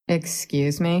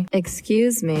Excuse me.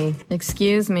 Excuse me.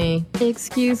 Excuse me.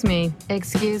 Excuse me.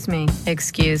 Excuse me.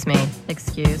 Excuse me.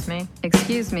 Excuse me.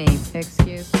 Excuse me.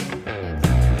 Excuse me.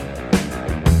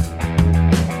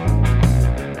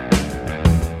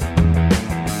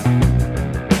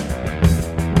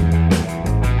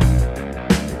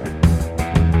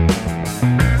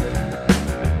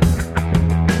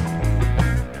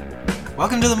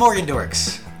 Welcome to the Morgan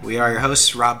Dorks. We are your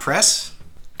hosts, Rob Press.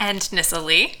 And Nissa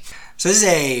Lee. So this is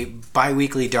a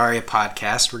bi-weekly Daria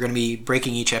podcast. We're going to be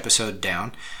breaking each episode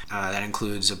down. That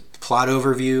includes a plot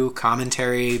overview,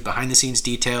 commentary, behind-the-scenes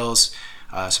details,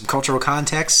 some cultural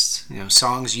context,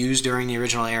 songs used during the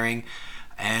original airing,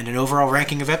 and an overall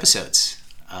ranking of episodes.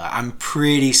 I'm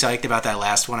pretty psyched about that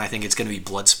last one. I think it's going to be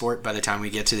Bloodsport by the time we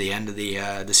get to the end of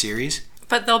the series.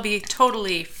 But they'll be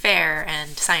totally fair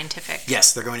and scientific.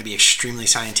 Yes, they're going to be extremely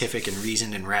scientific and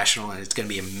reasoned and rational, and it's going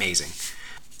to be amazing.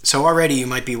 So already you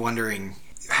might be wondering,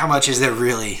 how much is there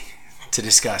really to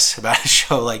discuss about a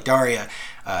show like Daria?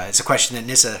 It's a question that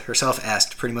Nissa herself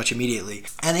asked pretty much immediately.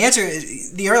 And the answer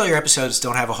is, the earlier episodes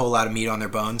don't have a whole lot of meat on their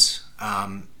bones.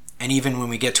 And even when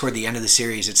we get toward the end of the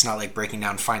series, it's not like breaking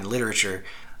down fine literature.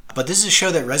 But this is a show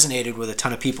that resonated with a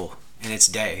ton of people in its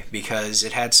day, because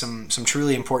it had some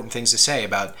truly important things to say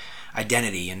about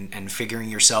identity and figuring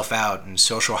yourself out, and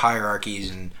social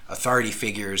hierarchies and authority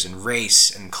figures and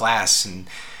race and class. And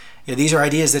these are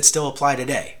ideas that still apply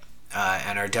today,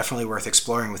 and are definitely worth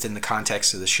exploring within the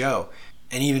context of the show,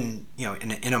 and even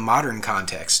in a modern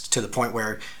context, to the point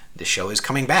where the show is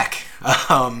coming back.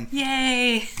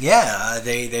 Yay! Yeah,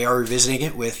 they are revisiting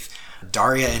it with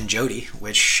Daria and Jodie,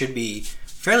 which should be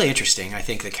fairly interesting. I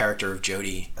think the character of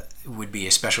Jodie would be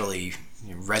especially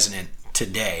resonant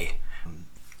today.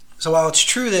 So while it's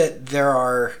true that there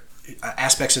are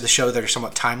aspects of the show that are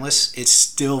somewhat timeless, it's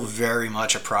still very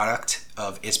much a product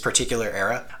of its particular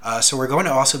era. So we're going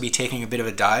to also be taking a bit of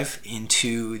a dive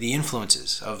into the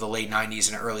influences of the late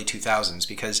 90s and early 2000s,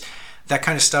 because that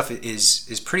kind of stuff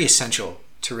is pretty essential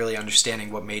to really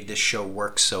understanding what made this show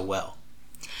work so well.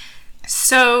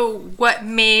 So what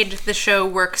made the show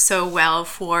work so well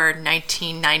for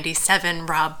 1997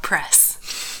 Rob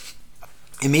Press?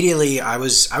 Immediately, I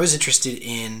was interested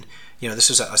in, this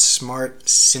was a smart,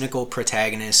 cynical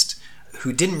protagonist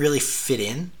who didn't really fit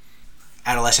in.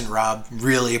 Adolescent Rob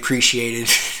really appreciated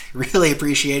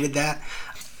that.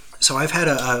 So I've had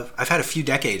a few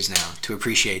decades now to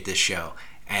appreciate this show,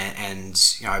 and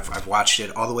I've watched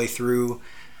it all the way through.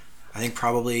 I think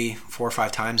probably 4 or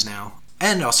 5 times now,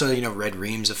 and also read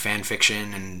reams of fan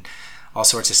fiction and all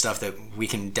sorts of stuff that we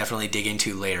can definitely dig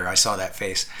into later. I saw that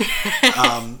face.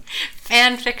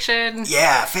 Fan fiction.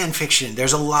 Yeah, fan fiction.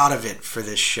 There's a lot of it for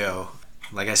this show.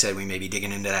 Like I said, we may be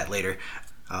digging into that later.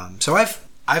 So I've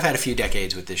had a few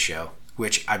decades with this show,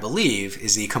 which I believe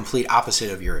is the complete opposite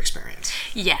of your experience.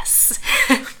 Yes.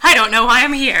 I don't know why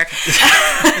I'm here.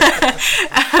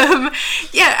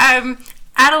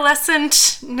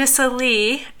 Adolescent Nissa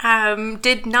Lee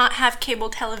did not have cable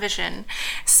television,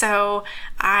 so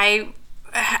I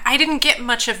didn't get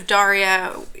much of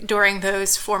Daria during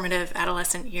those formative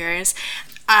adolescent years.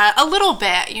 A little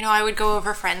bit, I would go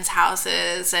over friends'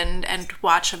 houses and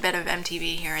watch a bit of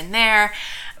MTV here and there,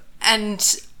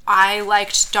 and I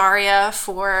liked Daria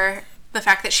for the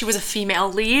fact that she was a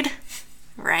female lead.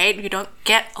 Right? You don't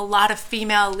get a lot of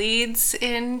female leads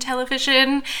in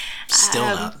television. Still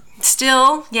not.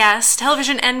 Still, yes,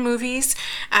 television and movies,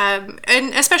 and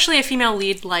especially a female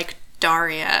lead like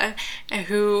Daria,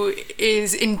 who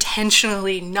is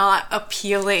intentionally not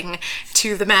appealing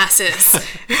to the masses.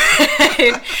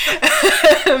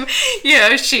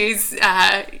 She's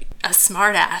a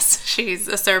smartass. She's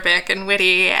acerbic and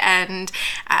witty, and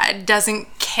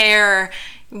doesn't care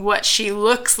what she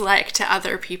looks like to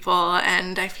other people,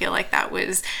 and I feel like that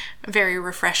was very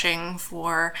refreshing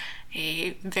for a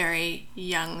very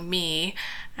young me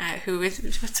who was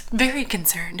very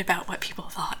concerned about what people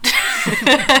thought.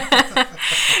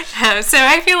 So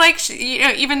I feel like,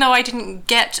 even though I didn't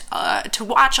get to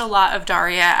watch a lot of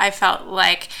Daria, I felt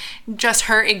like just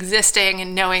her existing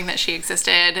and knowing that she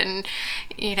existed and,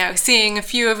 seeing a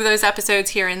few of those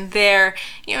episodes here and there,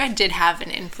 it did have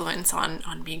an influence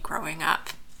on me growing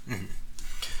up. Mm-hmm.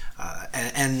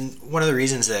 And one of the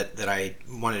reasons that I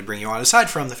wanted to bring you on,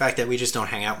 aside from the fact that we just don't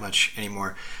hang out much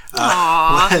anymore,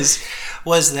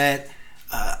 was that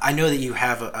I know that you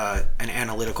have an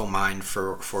analytical mind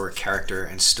for character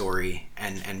and story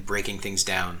and breaking things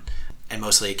down. And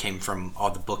mostly it came from all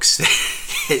the books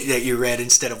that you read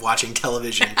instead of watching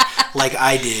television like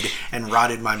I did and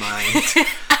rotted my mind.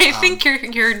 I think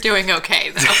you're doing okay,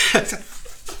 though.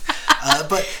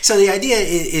 But so the idea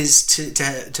is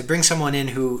to bring someone in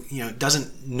who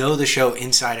doesn't know the show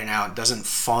inside and out, doesn't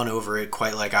fawn over it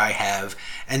quite like I have,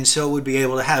 and so would be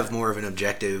able to have more of an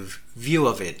objective view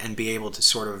of it and be able to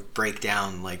sort of break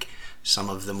down like some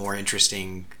of the more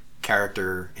interesting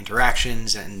character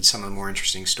interactions and some of the more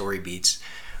interesting story beats,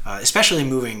 especially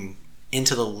moving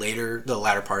into the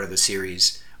latter part of the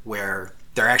series where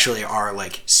there actually are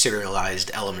like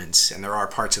serialized elements and there are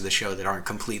parts of the show that aren't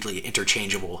completely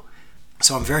interchangeable.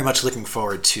 So I'm very much looking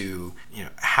forward to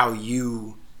how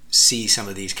you see some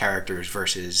of these characters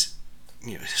versus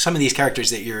some of these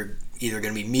characters that you're either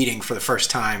going to be meeting for the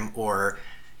first time or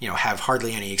have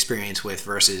hardly any experience with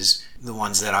versus the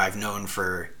ones that I've known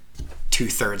for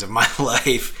 2/3 of my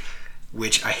life,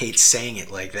 which I hate saying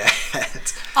it like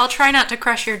that. I'll try not to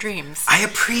crush your dreams. I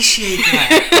appreciate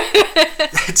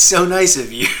that. That's so nice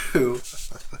of you.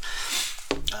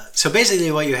 So basically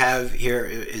what you have here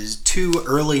is two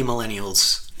early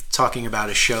millennials talking about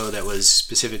a show that was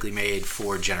specifically made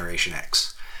for Generation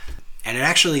X. And it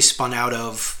actually spun out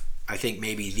of, I think,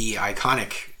 maybe the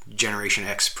iconic Generation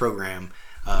X program,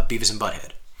 Beavis and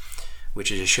Butthead,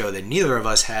 which is a show that neither of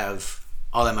us have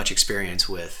all that much experience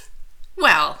with.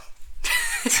 Well,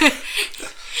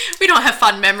 we don't have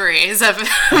fond memories of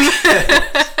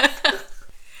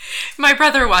My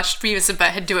brother watched Beavis and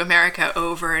Butthead Do America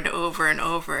over and over and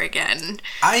over again.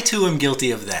 I too am guilty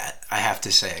of that, I have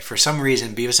to say. For some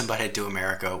reason, Beavis and Butthead Do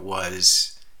America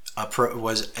was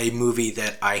a movie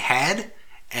that I had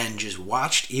and just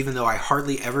watched, even though I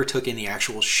hardly ever took in the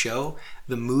actual show.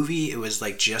 The movie, it was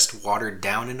like just watered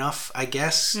down enough, I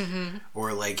guess,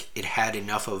 or like it had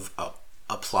enough of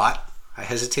a plot, I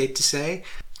hesitate to say,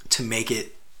 to make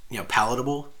it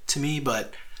palatable to me.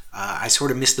 But I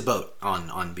sort of missed the boat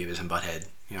on Beavis and Butthead.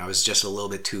 I was just a little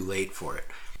bit too late for it.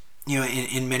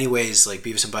 In many ways, like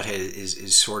Beavis and Butthead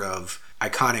is sort of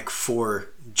iconic for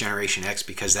Generation X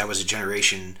because that was a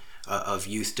generation of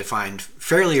youth defined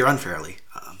fairly or unfairly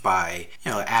by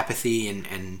apathy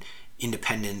and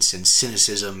independence and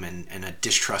cynicism and a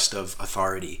distrust of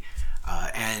authority.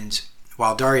 And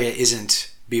while Daria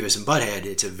isn't Beavis and Butthead,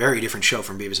 it's a very different show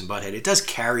from Beavis and Butthead. It does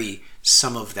carry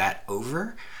some of that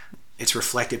over. It's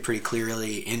reflected pretty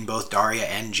clearly in both Daria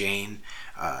and Jane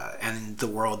and the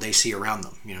world they see around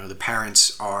them. The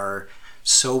parents are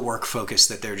so work-focused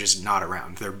that they're just not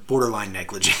around. They're borderline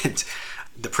negligent.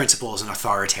 The principal is an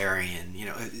authoritarian.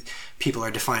 People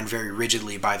are defined very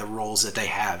rigidly by the roles that they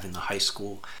have in the high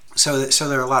school. So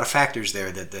there are a lot of factors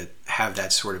there that have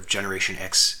that sort of Generation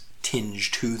X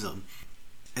tinge to them.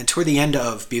 And toward the end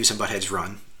of Beavis and Butthead's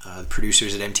run, the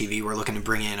producers at MTV were looking to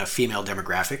bring in a female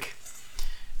demographic.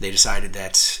 They decided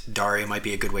that Daria might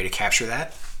be a good way to capture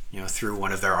that, through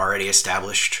one of their already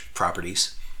established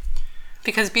properties.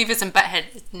 Because Beavis and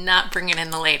Butthead is not bringing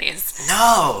in the ladies.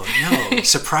 No,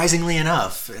 surprisingly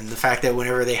enough. And the fact that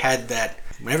whenever they had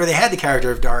the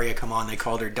character of Daria come on, they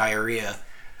called her Diarrhea.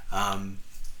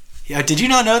 Did you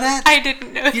not know that? I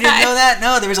didn't know that. You didn't know that?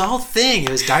 No, there was a whole thing. It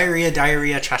was Diarrhea,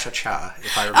 Cha-Cha-Cha,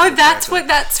 if I remember that's correctly. what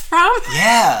that's from?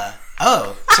 Yeah.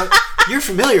 Oh, so you're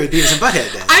familiar with Beavis and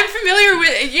Butthead then? I'm familiar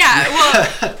with,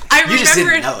 well, I remember. You just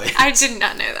didn't know it. I did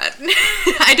not know that.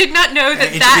 I did not know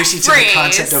that Introduce that you phrase. to the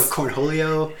concept of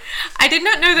cornholio. I did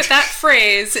not know that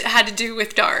phrase had to do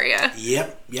with Daria.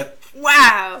 Yep.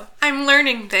 Wow, I'm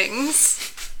learning things.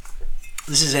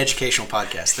 This is an educational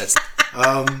podcast. That's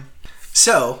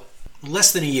so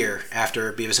less than a year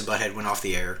after Beavis and Butthead went off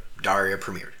the air, Daria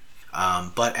premiered.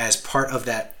 But as part of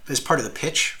the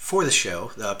pitch for the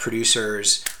show, the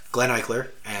producers Glenn Eichler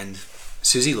and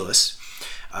Susie Lewis,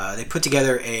 they put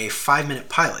together a 5-minute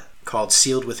pilot called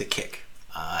Sealed with a Kick.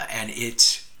 And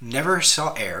it never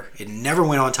saw air. It never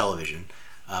went on television.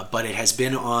 But it has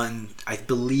been on, I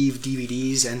believe,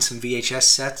 DVDs and some VHS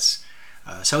sets.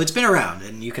 So it's been around,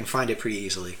 and you can find it pretty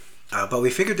easily. But we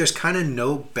figured there's kind of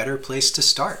no better place to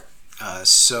start.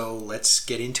 So let's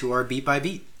get into our beat by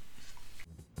beat.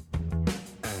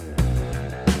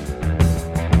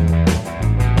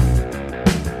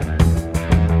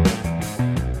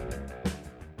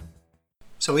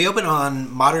 So we open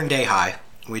on Modern Day High,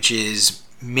 which is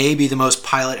maybe the most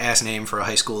pilot-ass name for a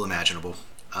high school imaginable.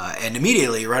 And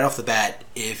immediately, right off the bat,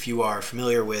 if you are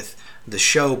familiar with the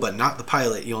show but not the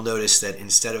pilot, you'll notice that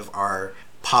instead of our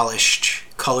polished,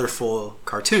 colorful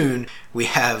cartoon, we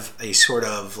have a sort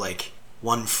of like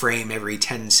one frame every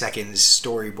 10 seconds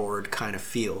storyboard kind of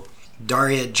feel.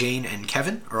 Daria, Jane, and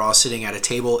Kevin are all sitting at a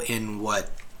table in what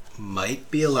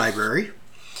might be a library.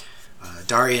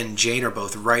 Daria and Jane are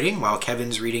both writing while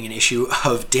Kevin's reading an issue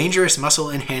of Dangerous Muscle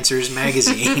Enhancers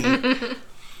magazine.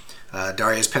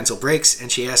 Daria's pencil breaks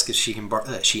and she asks if she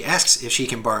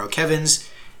can borrow Kevin's,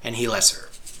 and he lets her.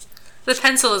 The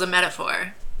pencil is a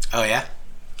metaphor. Oh, yeah?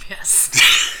 Yes.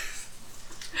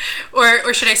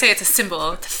 or should I say it's a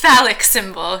symbol? It's a phallic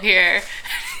symbol here.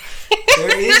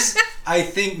 There is, I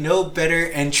think, no better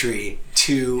entry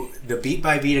to the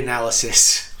beat-by-beat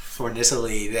analysis for Nissa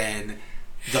Lee than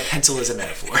the pencil is a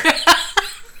metaphor.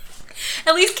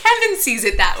 At least Kevin sees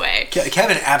it that way.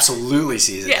 Kevin absolutely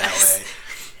sees it that way.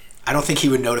 I don't think he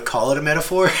would know to call it a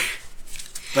metaphor,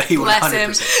 but he would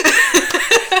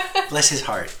 100%. Bless his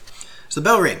heart. So the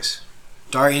bell rings.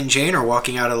 Daria and Jane are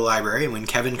walking out of the library when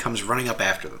Kevin comes running up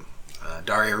after them.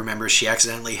 Daria remembers she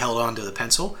accidentally held on to the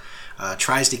pencil,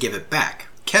 tries to give it back.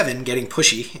 Kevin, getting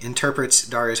pushy, interprets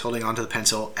Daria's holding onto the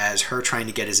pencil as her trying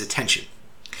to get his attention.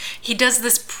 He does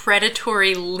this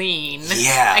predatory lean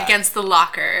Yeah. against the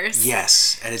lockers.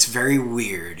 Yes, and it's very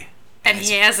weird. And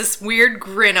he has this weird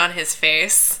grin on his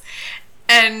face.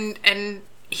 And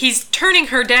he's turning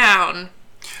her down.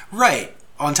 Right.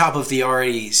 On top of the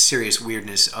already serious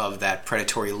weirdness of that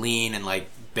predatory lean and, like,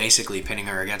 basically pinning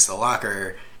her against the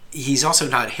locker, he's also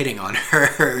not hitting on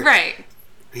her. Right.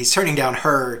 He's turning down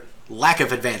her lack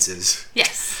of advances.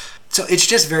 Yes. So it's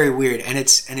just very weird, and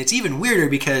it's even weirder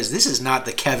because this is not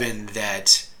the Kevin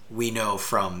that we know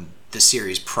from the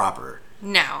series proper.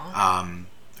 No. I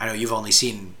know you've only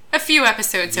seen a few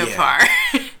episodes so Yeah.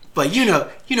 far. but you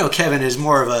know Kevin is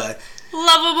more of a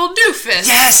lovable doofus.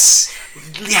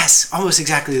 Yes, almost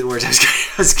exactly the words I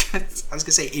was gonna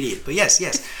say idiot, but yes.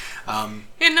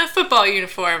 In a football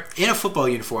uniform. In a football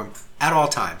uniform at all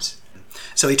times.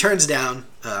 So he turns down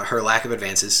her lack of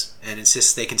advances and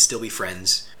insists they can still be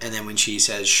friends. And then when she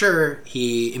says sure,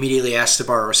 he immediately asks to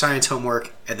borrow science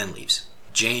homework and then leaves.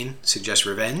 Jane suggests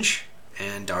revenge,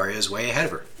 and Daria is way ahead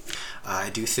of her. I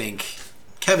do think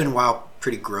Kevin, while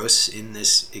pretty gross in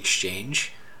this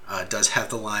exchange, does have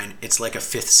the line, "It's like a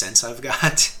fifth sense I've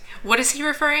got." What is he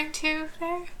referring to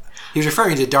there? He's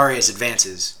referring to Daria's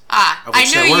advances.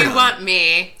 I know you want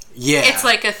me. Yeah. It's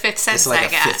like a fifth sense It's like I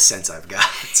a got. fifth sense I've got.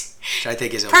 Which I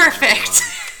think is a Perfect.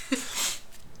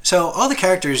 So all the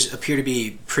characters appear to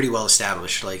be pretty well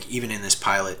established, like even in this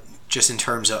pilot, just in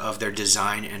terms of their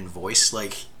design and voice.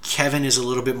 Like Kevin is a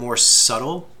little bit more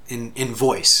subtle in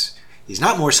voice. He's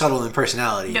not more subtle in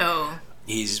personality. No.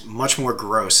 He's much more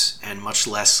gross and much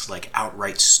less like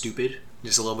outright stupid.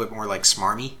 Just a little bit more like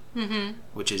smarmy,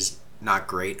 which is not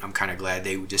great. I'm kind of glad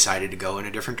they decided to go in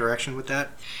a different direction with that.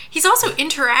 He's also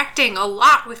interacting a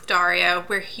lot with Daria,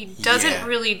 where he doesn't Yeah.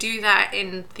 really do that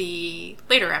in the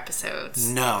later episodes.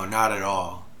 No, not at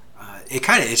all.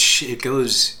 It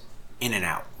goes in and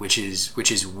out, which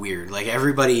is weird. Like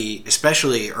everybody,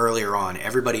 especially earlier on,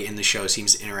 everybody in the show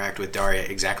seems to interact with Daria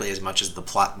exactly as much as the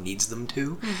plot needs them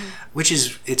to, which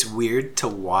is it's weird to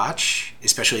watch,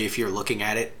 especially if you're looking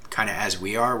at it kind of as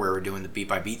we are, where we're doing the beat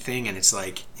by beat thing, and it's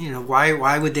like,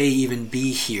 why would they even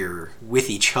be here with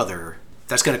each other?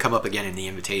 That's going to come up again in the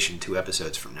invitation 2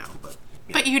 episodes from now,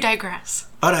 But you digress.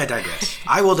 But I digress.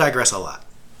 I will digress a lot.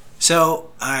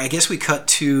 So, I guess we cut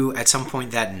to, at some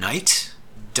point that night,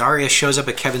 Daria shows up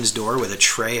at Kevin's door with a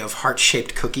tray of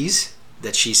heart-shaped cookies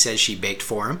that she says she baked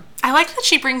for him. I like that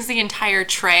she brings the entire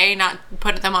tray, not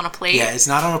put them on a plate. Yeah, it's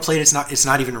not on a plate. It's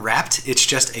not even wrapped. It's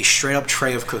just a straight-up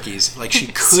tray of cookies. Like, she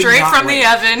could Straight not from wait.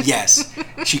 the oven. Yes.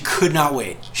 She could not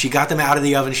wait. She got them out of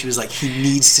the oven. She was like, he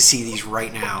needs to see these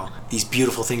right now. These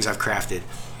beautiful things I've crafted.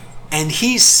 And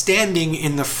he's standing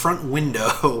in the front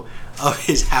window of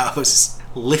his house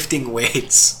lifting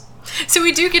weights. So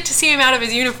we do get to see him out of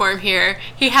his uniform here.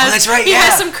 He has that's right, he yeah.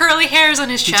 has some curly hairs on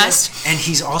his chest. And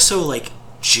he's also like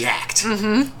jacked,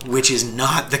 which is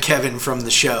not the Kevin from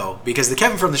the show. Because the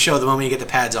Kevin from the show, the moment you get the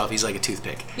pads off, he's like a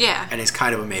toothpick. Yeah. And it's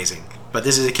kind of amazing. But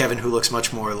this is a Kevin who looks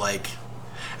much more like,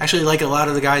 actually like a lot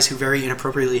of the guys who very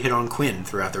inappropriately hit on Quinn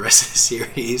throughout the rest of the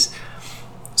series.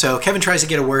 So Kevin tries to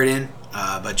get a word in,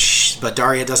 but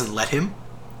Daria doesn't let him.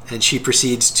 And she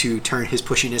proceeds to turn his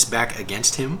pushiness back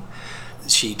against him.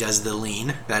 She does the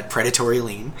lean, that predatory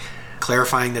lean,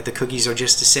 clarifying that the cookies are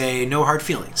just to say no hard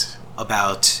feelings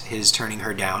about his turning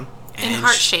her down. In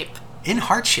heart shape. In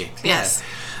heart shape, Yes.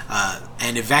 yeah.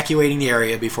 And evacuating the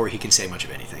area before he can say much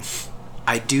of anything.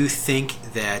 I do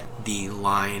think that the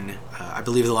line, I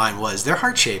believe the line was, they're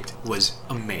heart-shaped, was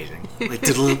amazing. Like,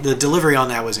 the delivery on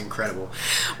that was incredible.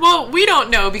 Well, we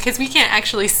don't know because we can't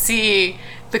actually see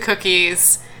the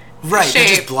cookies. Right, they're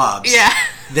just shape. blobs. Yeah.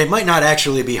 They might not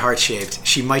actually be heart-shaped.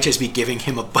 She might just be giving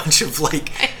him a bunch of,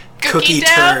 like, cookie dough.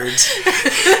 turds.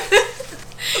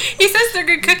 He says they're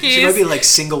good cookies. She might be, like,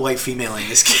 single white femaling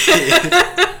this kid.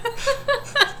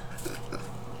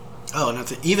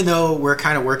 Even though we're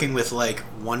kind of working with, like,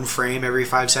 one frame every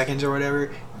 5 seconds or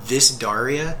whatever, this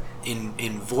Daria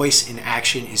in voice, in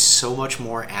action, is so much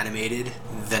more animated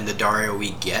than the Daria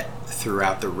we get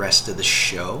throughout the rest of the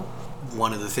show.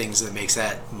 One of the things that makes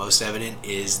that most evident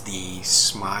is the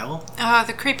smile. Oh,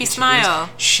 the creepy smile.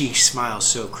 She smiles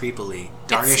so creepily.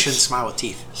 Daria shouldn't smile with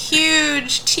teeth.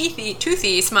 Huge,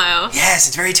 toothy smile. Yes,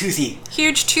 it's very toothy.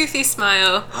 Huge, toothy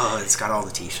smile. Oh, it's got all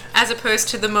the teeth. As opposed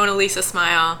to the Mona Lisa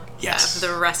smile Yes. of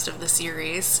the rest of the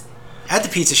series. At the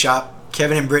pizza shop,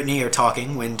 Kevin and Brittany are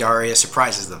talking when Daria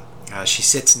surprises them. She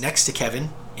sits next to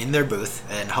Kevin in their booth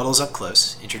and huddles up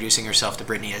close, introducing herself to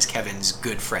Brittany as Kevin's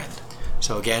good friend.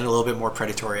 So again, a little bit more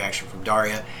predatory action from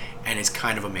Daria, and it's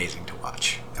kind of amazing to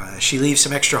watch. She leaves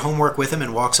some extra homework with him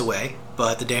and walks away,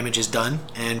 but the damage is done,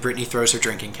 and Brittany throws her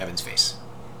drink in Kevin's face.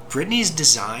 Brittany's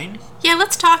design? Yeah,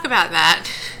 let's talk about that.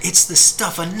 It's the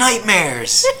stuff of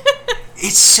nightmares!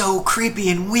 It's so creepy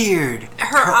and weird.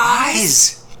 Her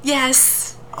eyes?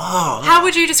 Yes. Oh. How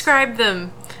would you describe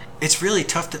them? It's really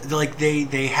tough to, like,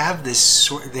 they have this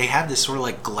sort of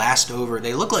like glassed over,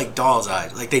 they look like doll's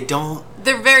eyes. Like, they don't...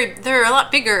 They're a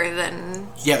lot bigger than...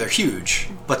 Yeah, they're huge,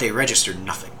 but they register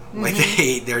nothing. Mm-hmm.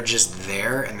 Like, they're just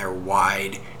there, and they're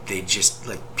wide. They just,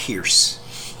 like, pierce.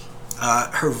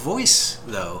 Her voice,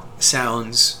 though,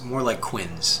 sounds more like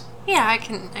Quinn's. Yeah, I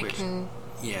can...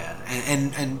 Yeah,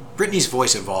 and Brittany's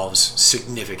voice evolves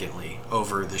significantly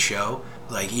over the show.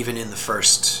 Like, even in the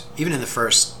first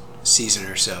season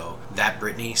or so, that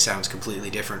Brittany sounds completely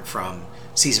different from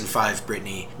season 5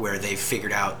 Brittany, where they've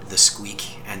figured out the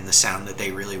squeak and the sound that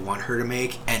they really want her to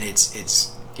make, and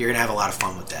it's you're gonna have a lot of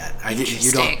fun with that.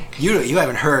 You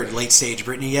haven't heard late stage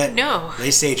Brittany yet? No.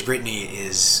 Late stage Brittany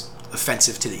is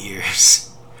offensive to the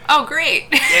ears. Oh, great.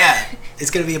 Yeah,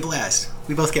 it's gonna be a blast.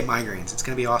 We both get migraines. It's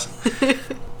gonna be awesome.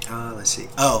 Let's see.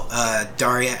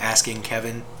 Daria asking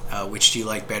Kevin, which do you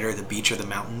like better, the beach or the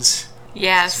mountains?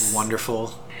 Yes. It's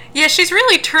wonderful. Yeah, she's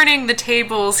really turning the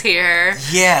tables here.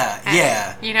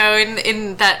 Yeah. You know,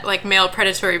 in that, like, male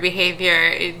predatory behavior,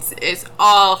 it's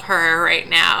all her right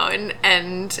now,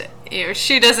 and you know,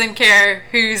 she doesn't care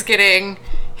who's getting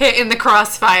hit in the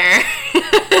crossfire.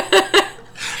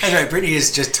 That's right. Brittany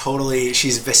is just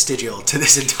she's vestigial to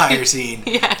this entire scene.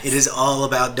 Yes. It is all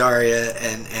about Daria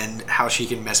and how she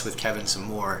can mess with Kevin some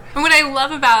more. And what I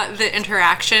love about the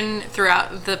interaction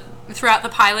throughout the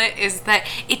pilot is that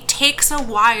it takes a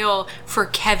while for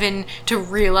Kevin to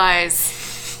realize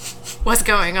what's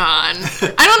going on.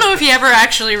 I don't know if he ever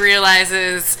actually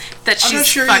realizes that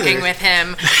she's fucking with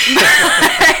him.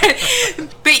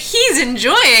 But he's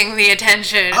enjoying the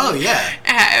attention. Oh,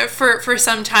 yeah. For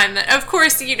some time. That, of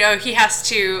course, you know, he has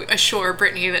to assure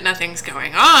Brittany that nothing's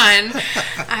going on.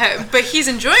 But he's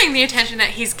enjoying the attention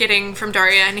that he's getting from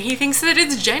Daria, and he thinks that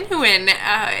it's genuine.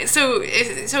 So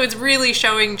it's really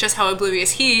showing just how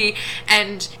oblivious he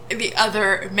and the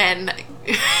other men...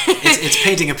 it's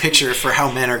painting a picture for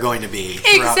how men are going to be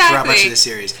throughout much of the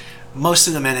series. Most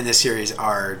of the men in this series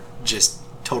are just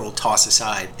total toss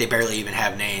aside. They barely even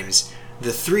have names.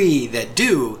 The 3 that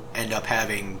do end up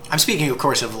having... I'm speaking, of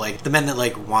course, of, like, the men that,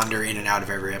 like, wander in and out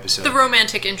of every episode. The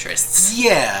romantic interests.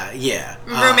 Yeah.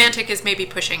 Romantic is maybe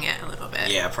pushing it a little bit.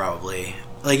 Yeah, probably.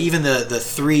 Like, even the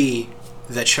 3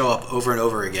 that show up over and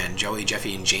over again, Joey,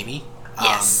 Jeffy, and Jamie.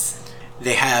 Yes.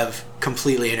 They have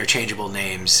completely interchangeable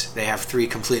names. They have 3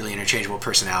 completely interchangeable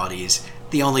personalities.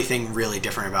 The only thing really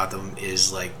different about them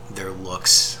is, like, their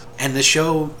looks. And the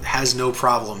show has no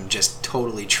problem just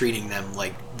totally treating them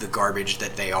like the garbage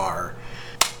that they are.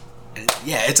 And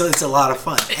yeah, it's a lot of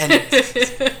fun. And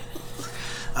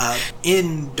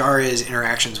in Daria's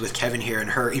interactions with Kevin here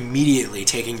and her immediately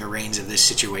taking the reins of this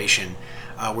situation,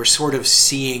 we're sort of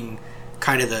seeing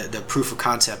kind of the proof of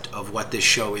concept of what this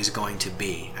show is going to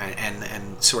be,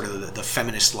 and sort of the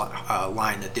feminist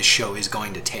line that this show is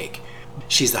going to take.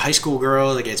 She's the high school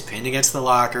girl that gets pinned against the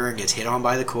locker and gets hit on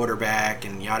by the quarterback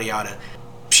and yada yada.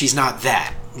 She's not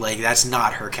that. Like, that's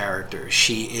not her character.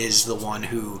 She is the one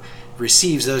who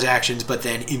receives those actions but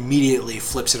then immediately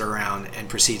flips it around and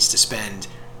proceeds to spend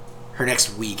her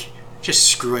next week just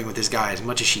screwing with this guy as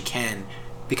much as she can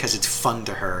because it's fun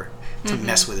to her to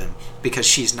mess with him, because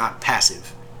she's not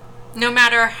passive. No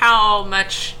matter how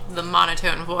much the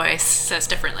monotone voice says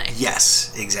differently.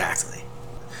 Yes, exactly.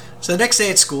 So the next day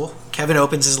at school, Kevin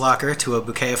opens his locker to a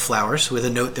bouquet of flowers with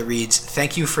a note that reads,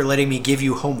 "Thank you for letting me give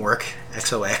you homework,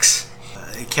 XOX."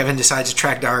 Kevin decides to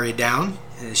track Daria down.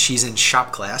 She's in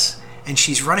shop class, and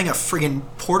she's running a friggin'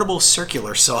 portable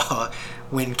circular saw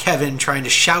when Kevin, trying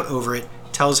to shout over it,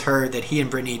 tells her that he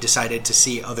and Brittany decided to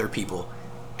see other people,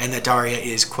 and that Daria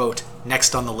is, quote,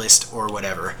 next on the list or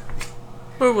whatever.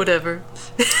 Or whatever.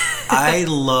 I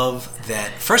love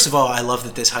that. First of all, I love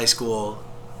that this high school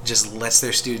just lets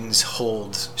their students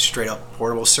hold straight up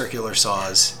portable circular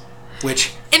saws,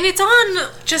 which... And it's on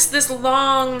just this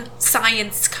long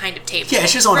science kind of table. Yeah,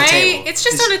 it's just on a table. It's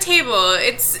just on a table.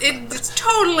 It's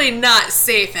totally not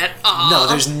safe at all. No,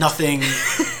 there's nothing...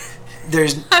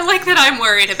 I like that I'm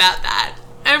worried about that.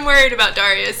 I'm worried about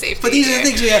Daria's safety. But these are the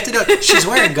things we have to know. She's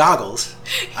wearing goggles.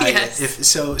 Yes.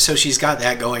 So she's got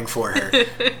that going for her.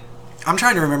 I'm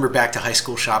trying to remember back to high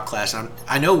school shop class.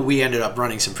 I know we ended up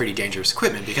running some pretty dangerous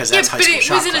equipment because that's high school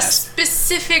shop class. Yeah, but it was in a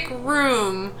specific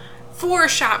room for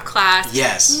shop class.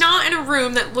 Yes. Not in a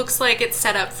room that looks like it's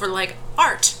set up for, like,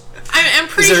 art. I'm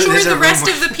pretty sure the rest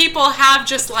of the people have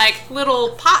just, like,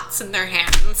 little pots in their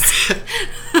hands.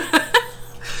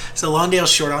 So Lawndale's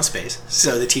short on space,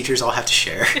 so the teachers all have to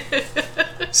share.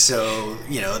 So,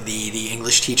 the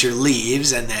English teacher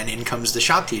leaves, and then in comes the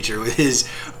shop teacher with his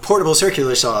portable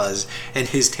circular saws and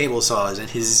his table saws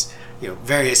and his,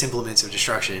 various implements of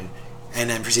destruction, and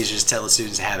then proceeds to just tell the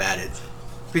students to have at it.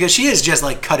 Because she is just,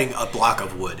 like, cutting a block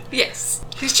of wood. Yes.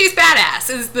 She's badass,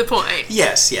 is the point.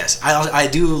 Yes. I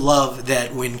do love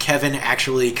that when Kevin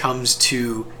actually comes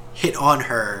to hit on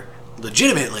her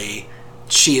legitimately,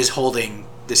 she is holding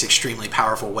this extremely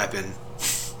powerful weapon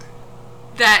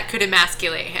that could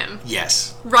emasculate him.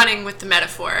 Yes. Running with the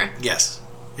metaphor. Yes.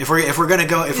 If we're gonna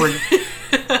go,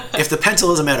 if the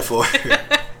pencil is a metaphor,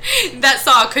 that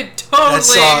saw could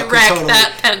totally wreck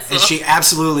that pencil. And she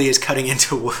absolutely is cutting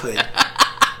into wood.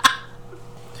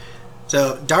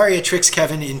 So Daria tricks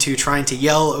Kevin into trying to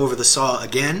yell over the saw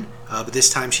again, but this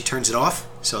time she turns it off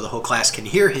so the whole class can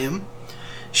hear him.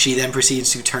 She then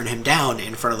proceeds to turn him down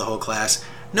in front of the whole class,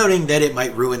 noting that it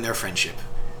might ruin their friendship.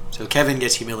 So Kevin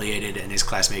gets humiliated, and his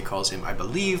classmate calls him, I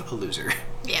believe, a loser.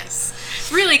 Yes.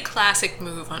 Really classic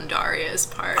move on Daria's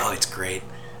part. Oh, it's great.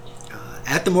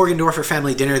 At the Morgendorfer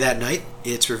family dinner that night,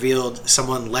 it's revealed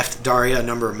someone left Daria a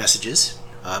number of messages.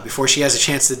 Before she has a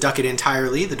chance to duck it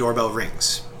entirely, the doorbell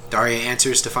rings. Daria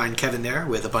answers to find Kevin there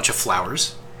with a bunch of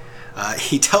flowers.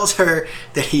 He tells her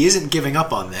that he isn't giving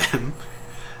up on them.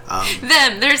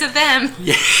 There's a them.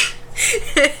 Yeah.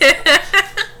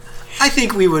 I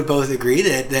think we would both agree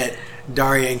that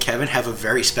Daria and Kevin have a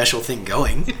very special thing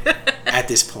going at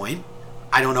this point.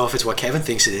 I don't know if it's what Kevin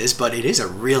thinks it is, but it is a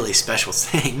really special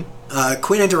thing.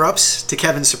 Quinn interrupts to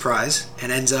Kevin's surprise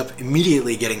and ends up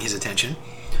immediately getting his attention.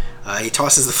 He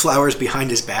tosses the flowers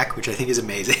behind his back, which I think is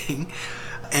amazing,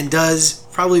 and does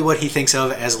probably what he thinks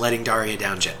of as letting Daria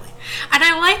down gently. And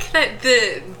I like that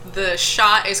the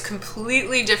shot is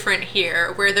completely different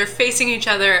here, where they're facing each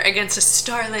other against a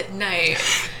starlit night.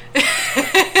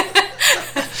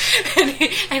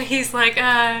 and he's like,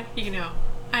 I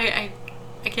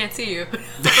can't see you.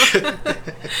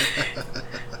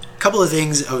 Couple of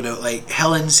things of note, like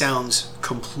Helen sounds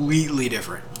completely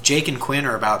different. Jake and Quinn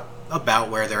are about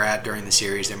where they're at during the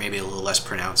series. They're maybe a little less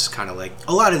pronounced, kind of like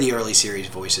a lot of the early series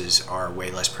voices are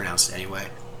way less pronounced anyway.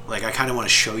 Like, I kind of want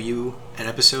to show you an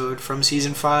episode from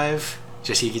season 5,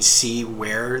 just so you can see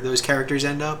where those characters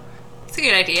end up. It's a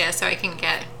good idea, so I can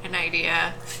get an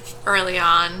idea early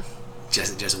on.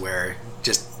 Just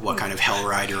what kind of hell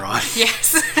ride you're on.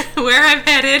 Yes, where I'm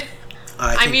headed.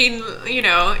 I mean,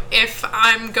 if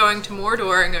I'm going to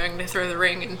Mordor and going to throw the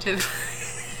ring into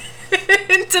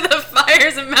into the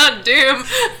fires of Mount Doom,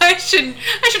 I should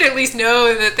at least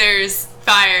know that there's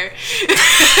fire.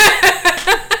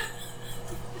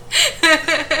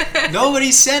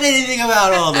 Nobody said anything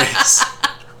about all this.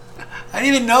 I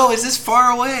didn't even know it was this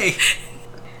far away.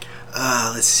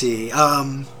 Let's see.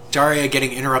 Daria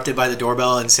getting interrupted by the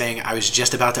doorbell and saying, I was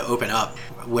just about to open up,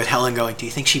 with Helen going, do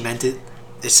you think she meant it?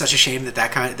 It's such a shame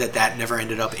that never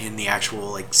ended up in the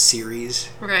actual series.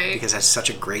 Right. Because that's such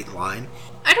a great line.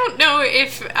 I don't know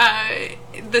if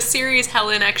the series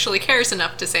Helen actually cares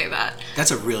enough to say that.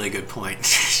 That's a really good point.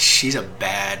 She's a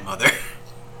bad mother.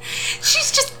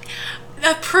 She's just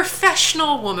a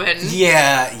professional woman.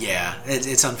 Yeah.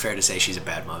 It's unfair to say she's a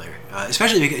bad mother.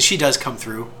 Especially because she does come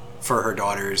through for her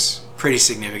daughters pretty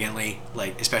significantly,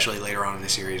 especially later on in the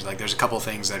series. There's a couple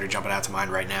things that are jumping out to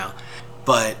mind right now.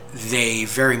 But they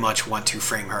very much want to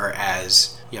frame her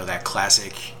as, that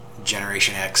classic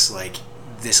Generation X,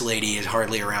 this lady is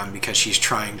hardly around because she's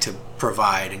trying to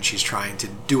provide and she's trying to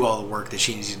do all the work that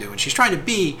she needs to do, and she's trying to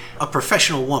be a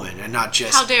professional woman and not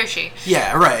just... How dare she?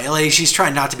 Yeah, right. She's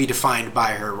trying not to be defined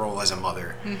by her role as a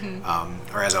mother,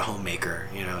 or as a homemaker.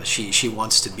 She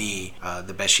wants to be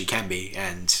the best she can be,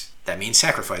 and that means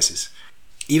sacrifices.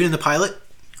 Even in the pilot,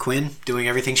 Quinn doing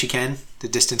everything she can to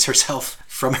distance herself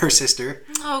from her sister.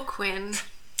 Oh, Quinn.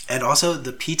 And also,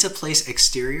 the pizza place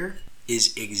exterior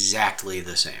is exactly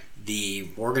the same. The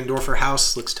Morgendorfer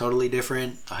house looks totally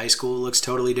different. The high school looks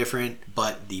totally different.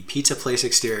 But the pizza place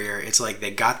exterior, it's like they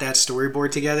got that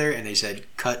storyboard together and they said,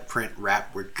 cut, print,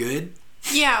 wrap, we're good.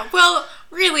 Yeah, well,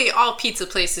 really, all pizza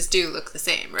places do look the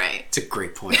same, right? It's a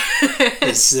great point.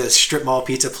 It's the strip mall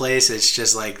pizza place. It's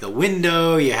just like the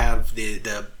window. You have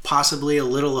the possibly a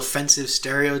little offensive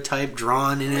stereotype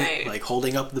drawn in it, Right. like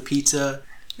holding up the pizza.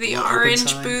 The little open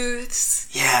orange sign. booths.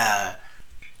 Yeah.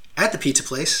 At the pizza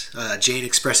place, Jane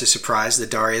expresses surprise that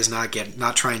Daria is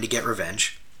not trying to get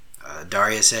revenge.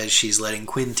 Daria says she's letting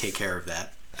Quinn take care of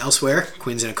that. Elsewhere,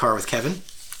 Quinn's in a car with Kevin.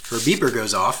 Her beeper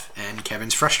goes off, and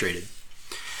Kevin's frustrated.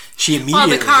 She While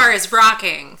immediately... the car is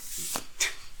rocking.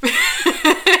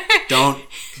 Don't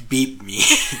beep me.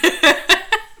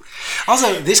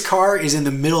 Also, this car is in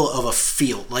the middle of a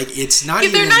field. Like, it's not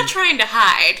even... They're not trying to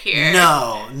hide here.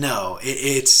 No.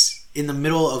 It's in the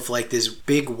middle of, like, this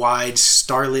big, wide,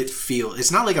 starlit field.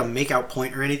 It's not like a make-out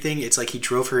point or anything. It's like he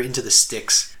drove her into the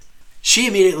sticks. She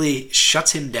immediately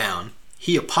shuts him down.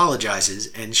 He apologizes,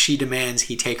 and she demands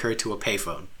he take her to a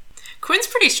payphone. Quinn's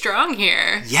pretty strong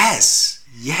here. Yes.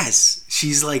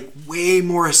 She's, like, way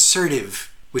more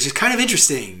assertive, which is kind of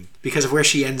interesting because of where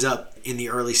she ends up in the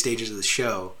early stages of the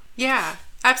show. Yeah,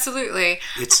 absolutely.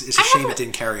 It's a shame it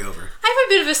didn't carry over. I have a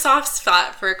bit of a soft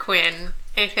spot for Quinn,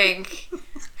 I think.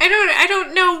 I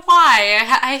don't know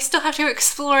why. I still have to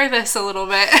explore this a little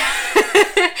bit.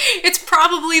 It's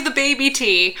probably the baby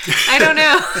tea. I don't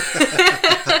know.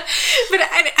 But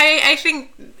I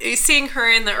think seeing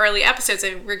her in the early episodes,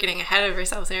 and we're getting ahead of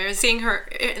ourselves there, seeing her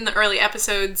in the early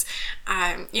episodes,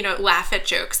 laugh at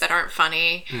jokes that aren't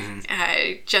funny,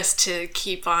 just to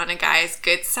keep on a guy's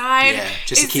good side. Yeah,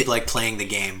 just to keep, like, playing the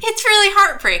game. It's really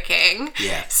heartbreaking.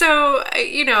 Yeah. So,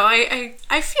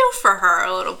 I feel for her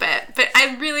a little bit, but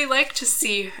I'd really like to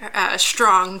see a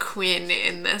strong Quinn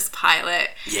in this pilot.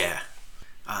 Yeah.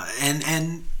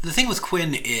 And the thing with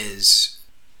Quinn is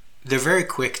they're very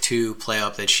quick to play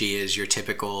up that she is your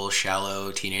typical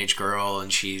shallow teenage girl,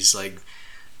 and she's, like,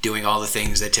 doing all the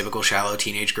things that typical shallow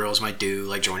teenage girls might do,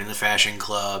 like joining the fashion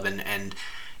club and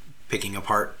picking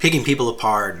people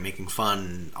apart and making fun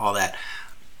and all that.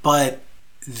 But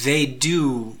they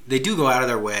do go out of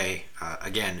their way.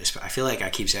 Again, I feel like I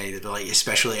keep saying that, like,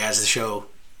 especially as the show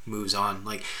moves on,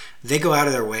 like, they go out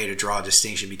of their way to draw a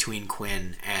distinction between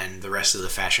Quinn and the rest of the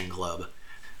fashion club,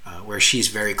 where she's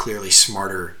very clearly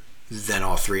smarter than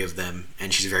all three of them,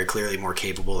 and she's very clearly more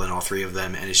capable than all three of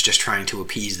them, and is just trying to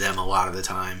appease them a lot of the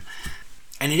time.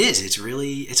 And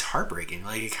it's heartbreaking.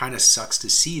 Like, it kind of sucks to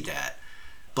see that,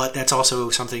 but that's also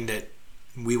something that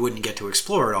we wouldn't get to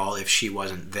explore at all if she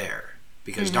wasn't there,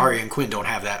 because Daria and Quinn don't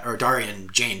have that, or Daria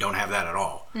and Jane don't have that at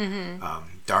all.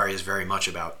 Daria is very much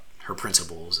about her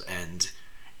principles, and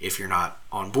if you're not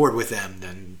on board with them,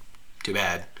 then too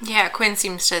bad. Yeah, Quinn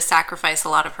seems to sacrifice a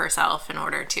lot of herself in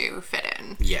order to fit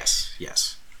in. Yes.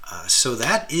 So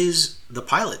that is the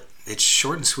pilot. It's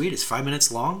short and sweet. It's 5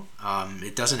 minutes long.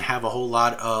 It doesn't have a whole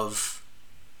lot of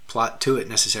plot to it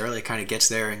necessarily. It kind of gets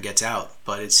there and gets out,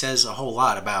 but it says a whole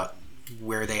lot about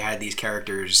where they had these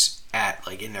characters at,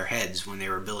 like, in their heads when they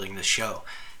were building the show.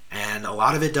 And a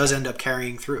lot of it does end up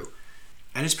carrying through.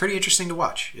 And it's pretty interesting to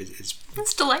watch.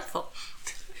 It's delightful.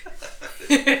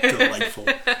 Delightful.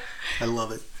 I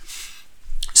love it.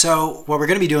 So what we're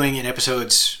going to be doing in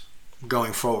episodes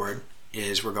going forward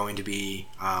is we're going to be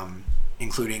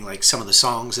including, like, some of the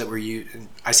songs that were used.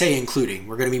 I say including.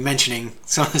 We're going to be mentioning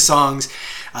some of the songs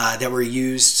that were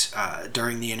used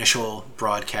during the initial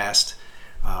broadcast.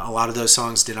 A lot of those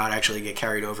songs did not actually get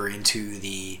carried over into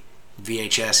the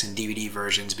VHS and DVD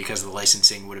versions because the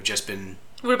licensing would have just been...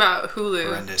 What about Hulu?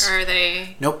 Horrendous. Are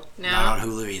they... Nope, No? not on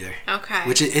Hulu either. Okay.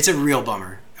 Which it's a real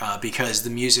bummer because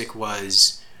the music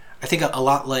was, I think, a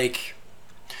lot like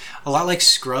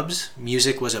Scrubs.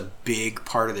 Music was a big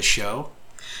part of the show.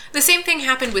 The same thing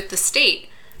happened with The State.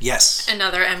 Yes.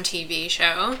 Another MTV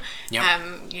show.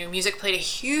 Yep. Music played a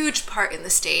huge part in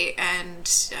The State, and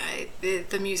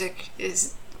the music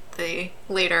is... the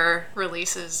later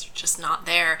releases just not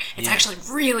there. It's actually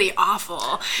really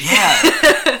awful. Yeah.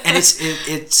 And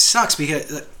it sucks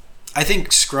because I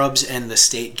think Scrubs and The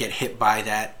State get hit by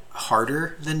that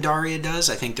harder than Daria does.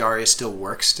 I think Daria still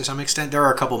works to some extent. There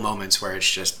are a couple moments where it's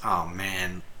just, oh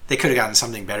man, they could have gotten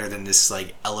something better than this,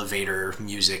 like, elevator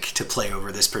music to play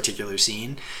over this particular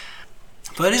scene.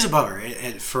 But it is a bummer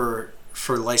for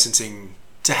licensing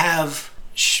to have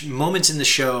moments in the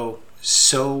show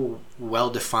so well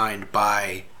defined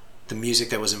by the music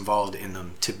that was involved in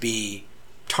them to be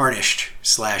tarnished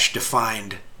 /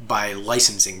 defined by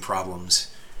licensing problems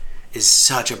is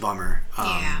such a bummer.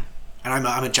 Yeah. And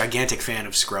I'm a gigantic fan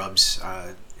of Scrubs.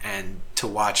 and to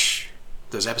watch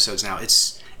those episodes now,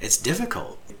 it's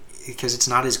difficult because it's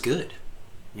not as good.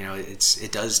 You know, it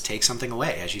does take something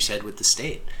away, as you said, with the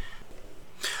state.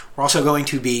 We're also going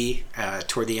to be,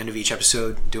 toward the end of each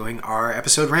episode, doing our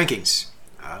episode rankings,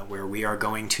 where we are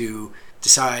going to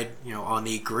decide, you know, on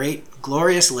the great,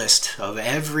 glorious list of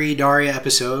every Daria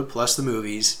episode, plus the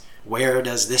movies, where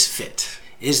does this fit?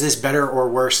 Is this better or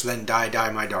worse than Die,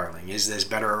 Die, My Darling? Is this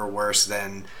better or worse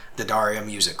than the Daria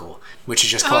musical? Which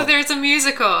is just called... Oh, there's a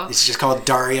musical! It's just called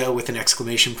Daria with an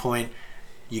exclamation point.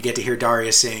 You get to hear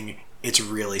Daria sing. It's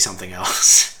really something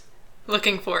else.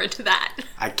 Looking forward to that.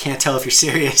 I can't tell if you're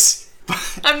serious.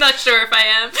 I'm not sure if I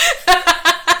am.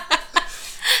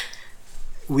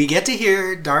 We get to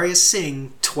hear Daria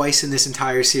sing twice in this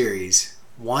entire series.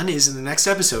 One is in the next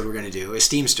episode we're going to do,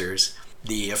 Esteemsters,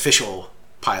 the official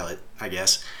pilot, I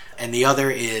guess. And the other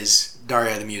is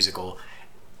Daria the musical.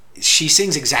 She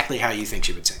sings exactly how you think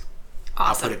she would sing. Awesome.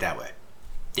 I'll put it that way.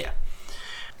 Yeah.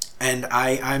 And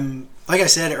I'm, like I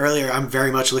said earlier, I'm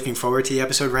very much looking forward to the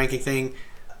episode ranking thing.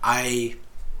 I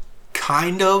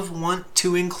kind of want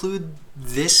to include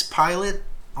this pilot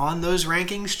on those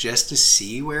rankings just to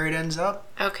see where it ends up.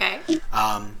 Okay.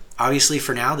 Obviously,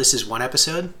 for now, this is one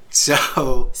episode,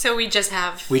 so we just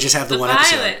have the one pilot.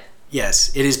 episode.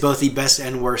 Yes, it is both the best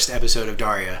and worst episode of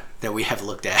Daria that we have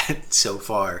looked at so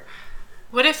far.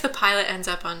 What if the pilot ends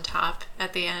up on top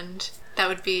at the end? That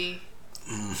would be...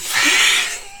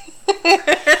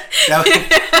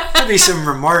 that would be some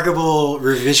remarkable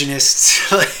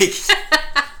revisionists. Like,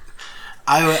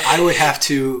 I would have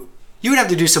to... You would have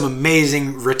to do some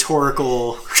amazing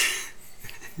rhetorical...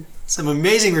 some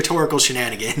amazing rhetorical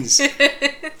shenanigans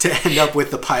to end up with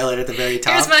the pilot at the very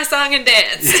top. Here's my song and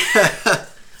dance.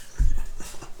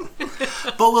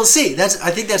 But we'll see.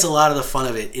 I think that's a lot of the fun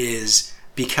of it, is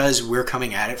because we're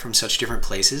coming at it from such different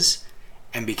places,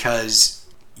 and because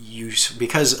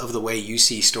of the way you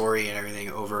see story and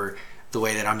everything over the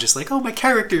way that I'm just like, oh, my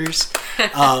characters.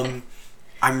 I'm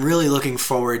really looking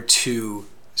forward to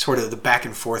sort of the back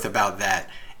and forth about that,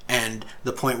 and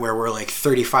the point where we're like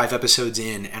 35 episodes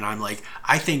in, and I'm like,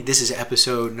 I think this is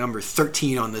episode number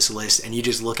 13 on this list, and you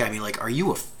just look at me like, are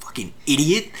you a fucking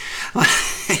idiot?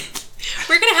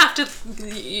 We're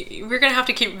gonna have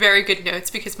to keep very good notes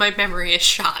because my memory is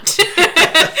shot.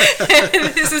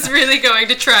 This is really going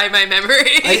to try my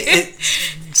memory.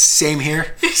 Same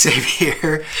here.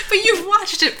 But you've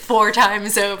watched it 4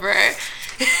 times over.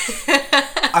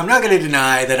 I'm not going to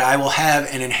deny that I will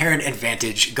have an inherent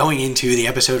advantage going into the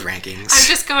episode rankings. I'm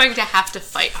just going to have to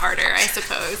fight harder, I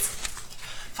suppose.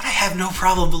 But I have no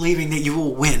problem believing that you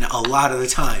will win a lot of the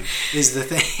time, is the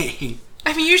thing.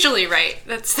 I'm usually right.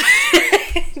 That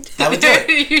would do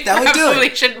it. You that would do probably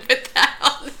it. shouldn't put that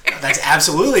on there. That's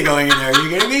absolutely going in there. Are you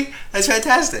kidding me? That's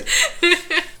fantastic.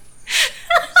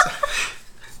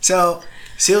 So,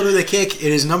 Sealed with a Kick,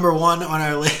 it is number 1 on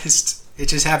our list. It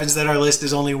just happens that our list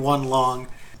is only 1 long.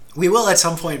 We will at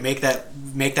some point make that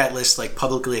list like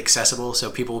publicly accessible, so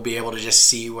people will be able to just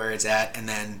see where it's at, and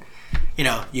then, you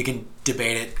know, you can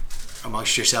debate it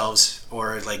amongst yourselves,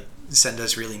 or like send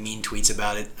us really mean tweets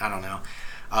about it. I don't know.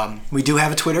 We do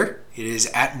have a Twitter. It is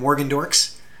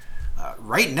 @MorganDorks.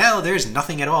 Right now, there's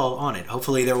nothing at all on it.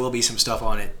 Hopefully, there will be some stuff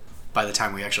on it by the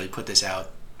time we actually put this out.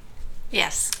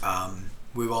 Yes.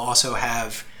 We will also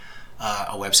have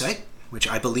a website, which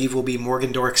I believe will be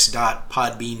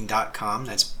morgandorks.podbean.com.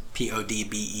 That's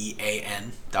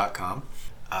PODBEAN.com.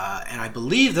 And I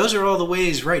believe those are all the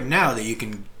ways right now that you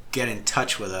can get in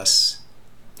touch with us.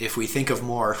 If we think of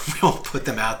more, we'll put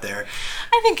them out there.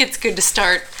 I think it's good to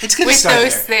start with those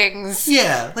there. things.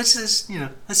 Yeah, let's just,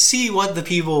 let's see what the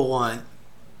people want,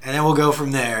 and then we'll go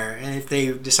from there. And if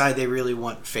they decide they really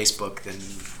want Facebook, then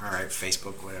all right,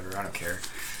 Facebook, whatever, I don't care.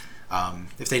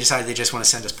 If they decide they just want to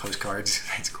send us postcards,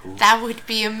 that's cool. That would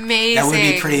be amazing. That would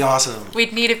be pretty awesome.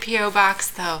 We'd need a P.O. box,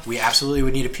 though. We absolutely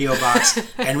would need a P.O. box,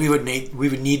 and we would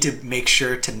need to make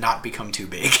sure to not become too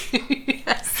big.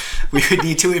 Yes. We would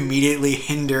need to immediately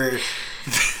hinder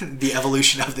the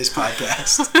evolution of this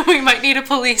podcast. We might need a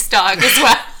police dog as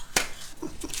well.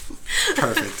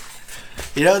 Perfect.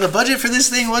 The budget for this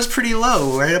thing was pretty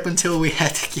low right up until we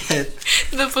had to get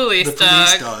the police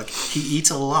dog. He eats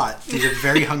a lot. He's a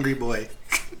very hungry boy.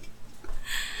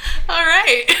 All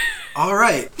right.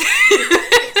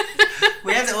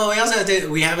 We have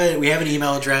an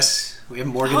email address. We have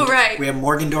Morgan. Oh, right. We have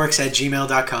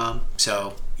morgandorks@gmail.com.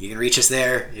 So you can reach us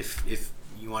there if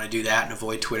you want to do that and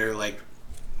avoid Twitter like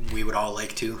we would all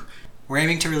like to. We're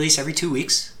aiming to release every 2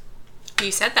 weeks.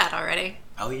 You said that already.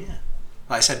 Oh yeah.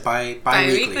 I said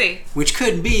bi-weekly. Which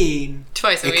could be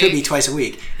twice a week. It could be twice a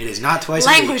week. It is not twice a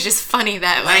week. Language is funny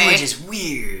that way. Language is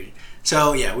weird.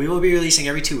 So yeah, we will be releasing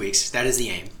every 2 weeks. That is the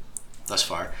aim thus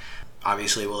far.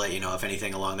 Obviously, we'll let you know if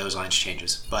anything along those lines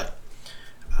changes. But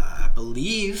I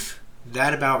believe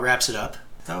that about wraps it up.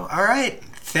 So, all right.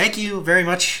 Thank you very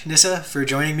much, Nissa, for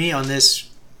joining me on this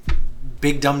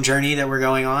big dumb journey that we're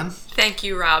going on. Thank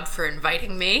you, Rob, for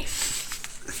inviting me.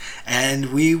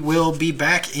 And we will be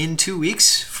back in 2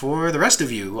 weeks for the rest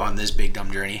of you on this big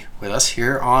dumb journey with us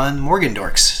here on Morgan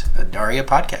Dorks, a Daria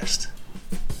podcast.